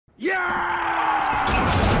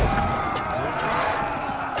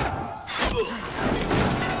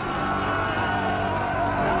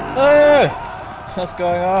Hey! What's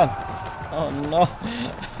going on? Oh no!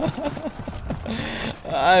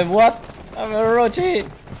 I'm what? I'm a Orochi!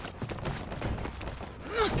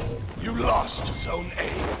 You lost Zone A.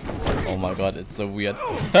 Oh my god, it's so weird.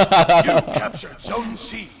 You captured Zone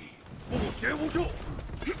C.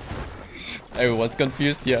 Everyone's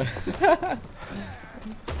confused here.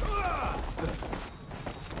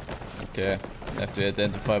 Okay, I have to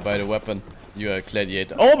identify by the weapon. You are a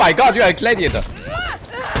gladiator. Oh my god, you are a gladiator!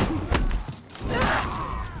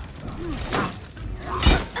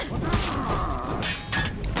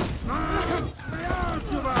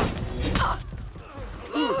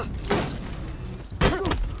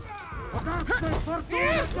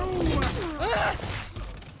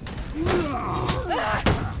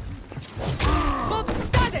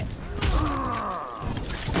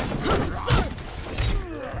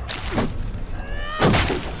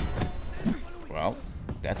 Well,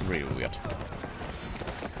 that's really weird.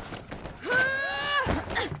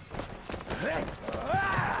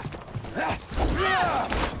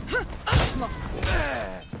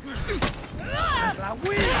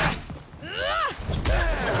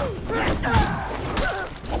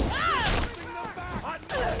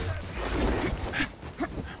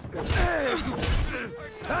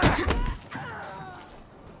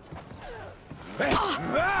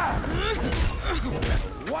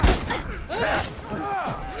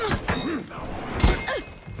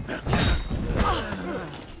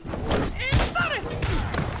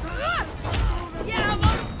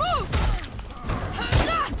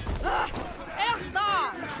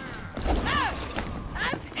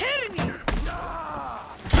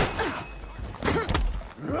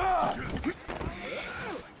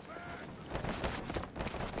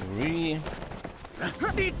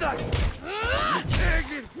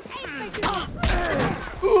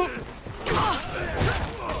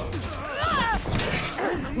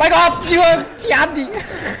 My god, you are Tiandi!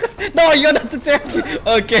 No, you're not the Tiandi!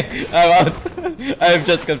 Okay, I'm out. I'm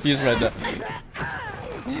just confused right now.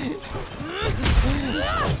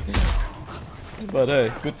 But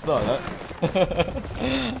hey, good start, huh?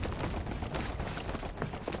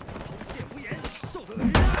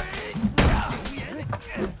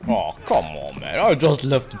 Oh, come on, man. I just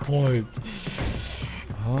left the point.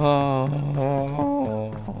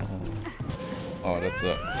 Oh, that's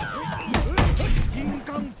it.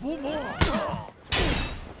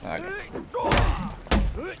 Okay.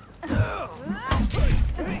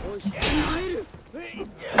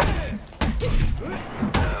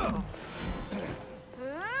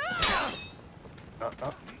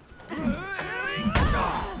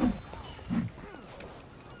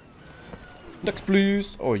 Next,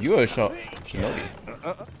 please. Oh, you're a shinobi.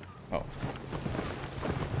 Oh.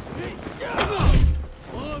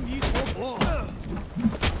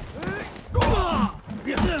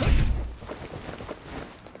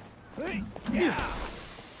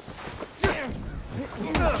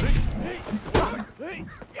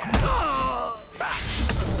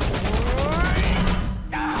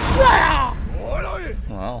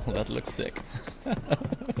 Wow, that looks sick.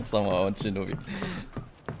 Somehow on shinobi.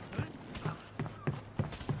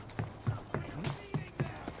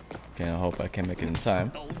 Okay, I hope I can make it in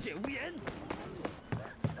time. Lucky you.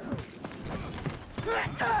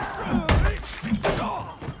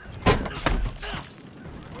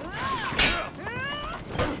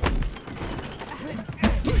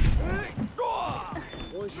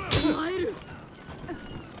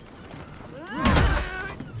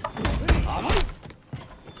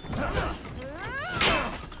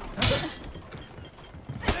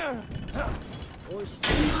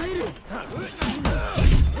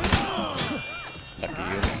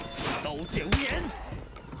 刀剑无眼，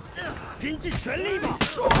拼尽全力吧！刀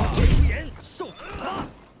剑无眼，受死吧！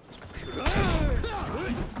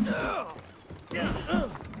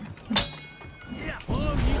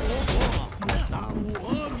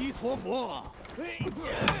阿弥陀佛，阿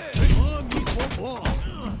弥陀佛，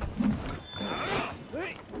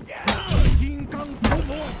金刚伏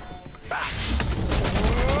魔。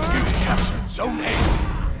You captured Zone A.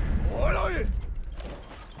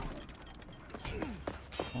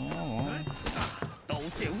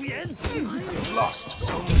 You lost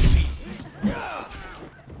Zone C.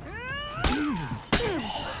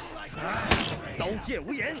 刀剑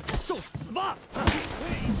无眼，受死吧！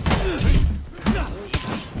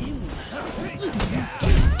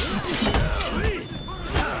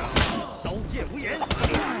刀剑无眼。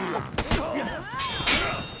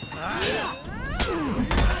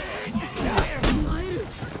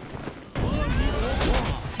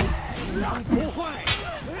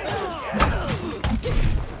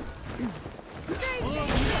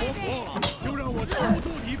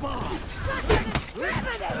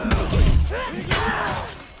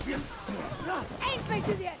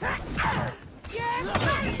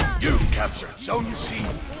You captured Zone C.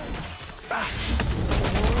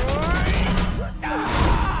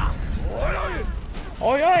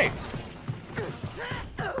 Oi, oi!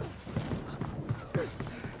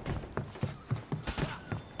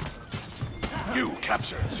 You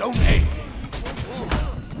captured Zone A.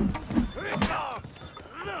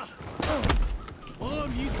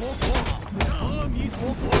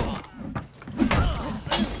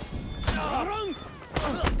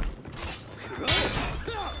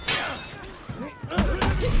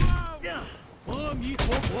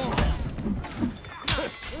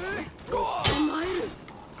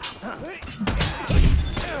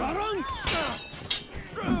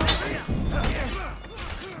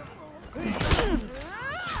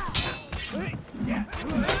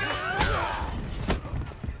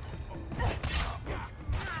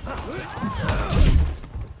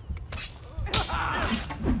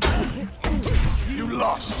 You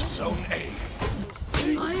lost Zone A.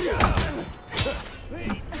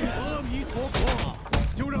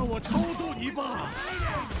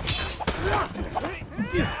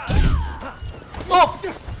 Oh!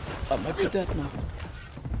 I might be dead now.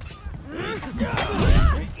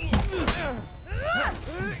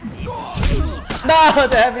 No,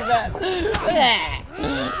 the heavy man!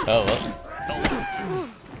 Oh well.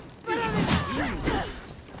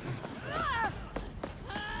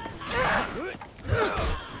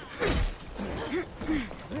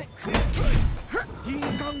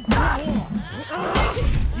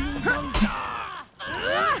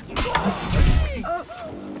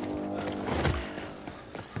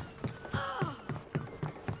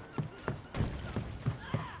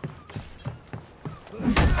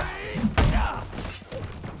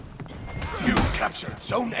 You captured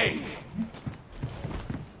Zone A.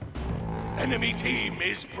 Enemy team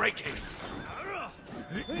is breaking.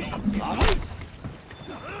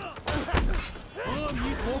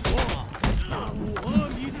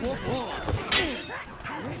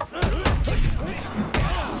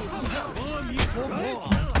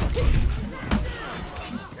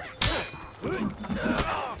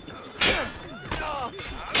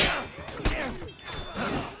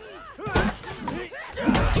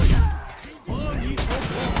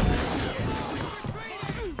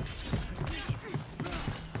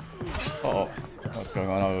 Uh-oh. What's going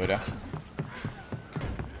on over there?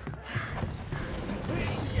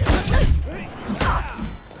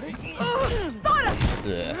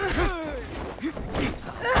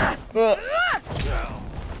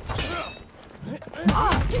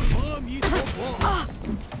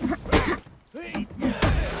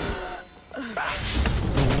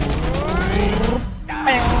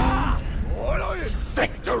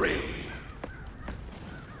 Victory!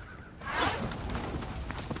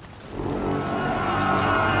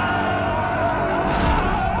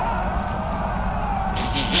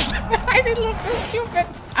 I did look so stupid.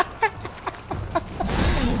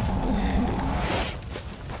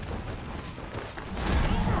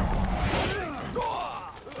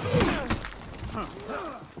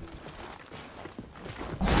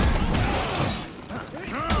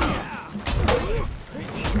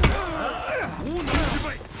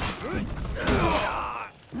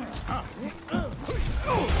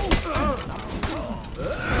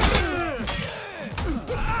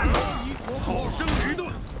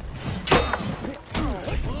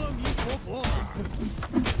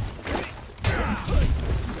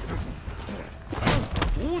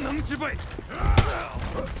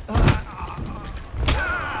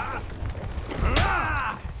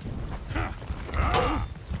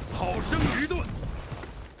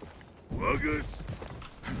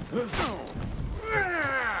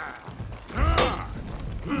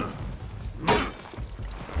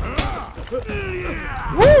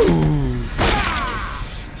 Woo!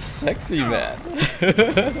 Sexy man.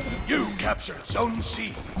 You captured Zone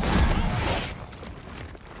C.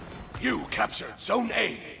 You captured Zone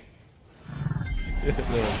A.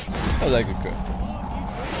 I like it good.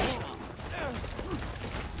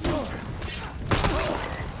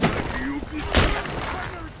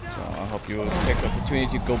 So I hope you take the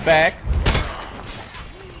opportunity to go back.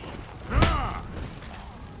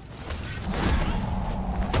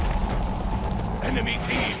 Enemy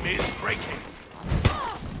team is breaking.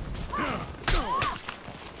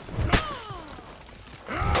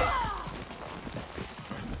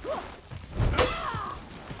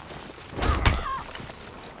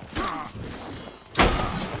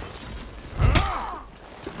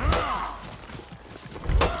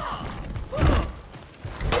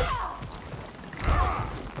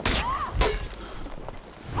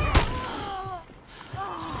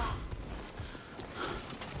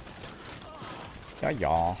 Ja,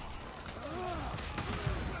 ja.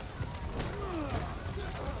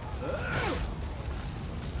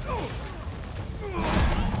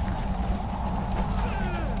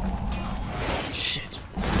 Shit.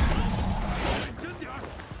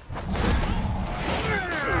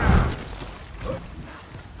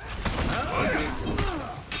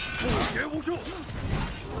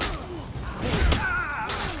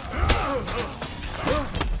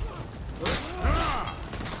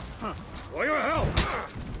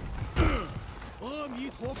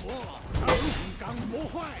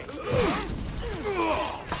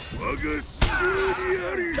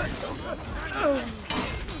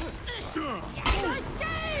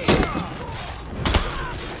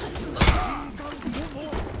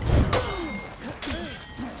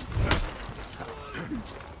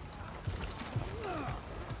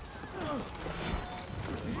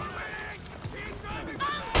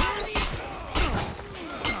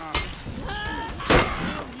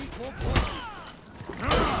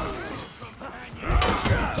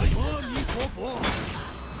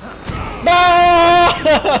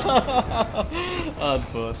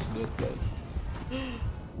 Unfortunate, but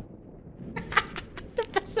the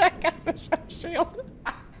berserker with a shield.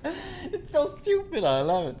 It's so stupid. I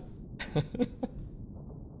love it.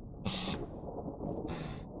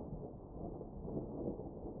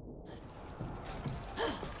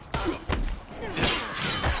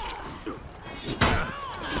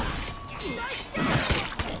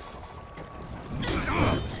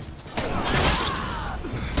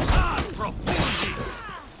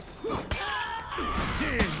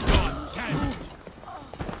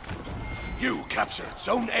 You captured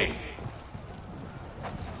Zone A.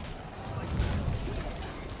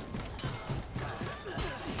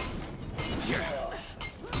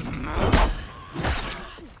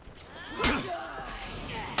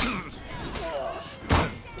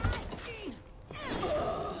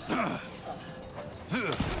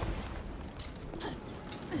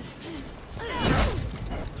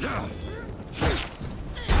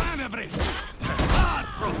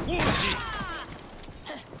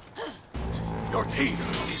 Your team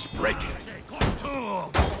is breaking.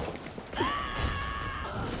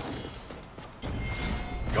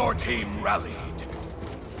 Your team rallied.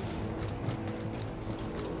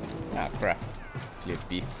 Ah, crap. Clear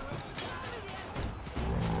B.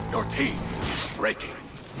 Your team is breaking.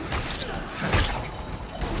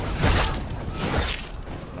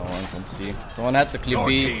 No one can see. Someone has to clear Your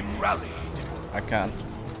B. team rallied. I can't.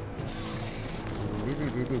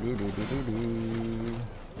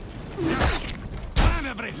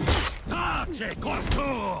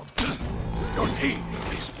 Your team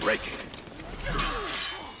is breaking.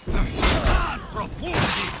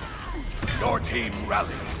 Your team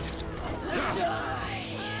rallied.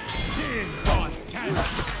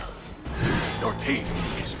 Your team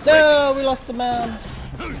is breaking. No, we lost the man.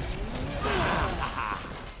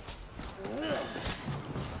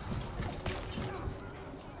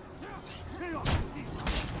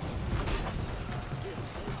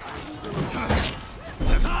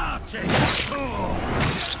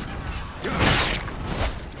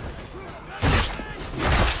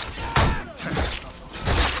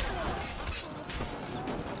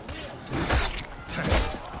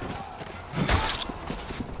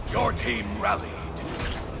 Your team rallied.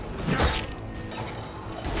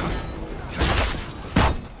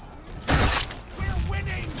 We're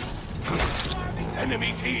winning.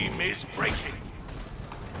 Enemy team is breaking.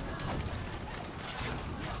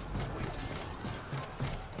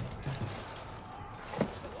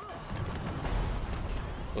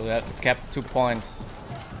 So we have to cap 2 points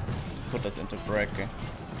to put us into breaking.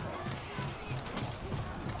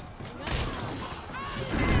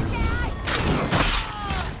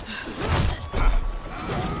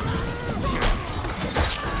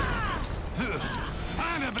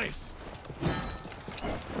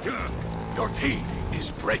 Your team is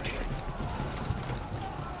breaking.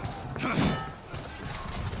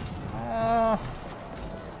 Oh,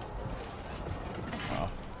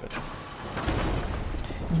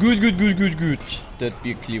 good. Good. That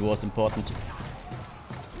big cleave was important.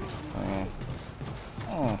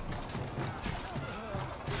 Oh.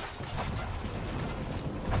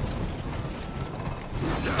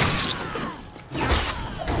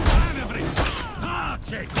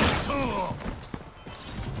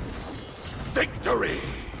 Victory!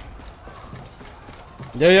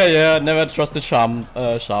 Yeah. Never trust the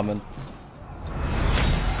shaman.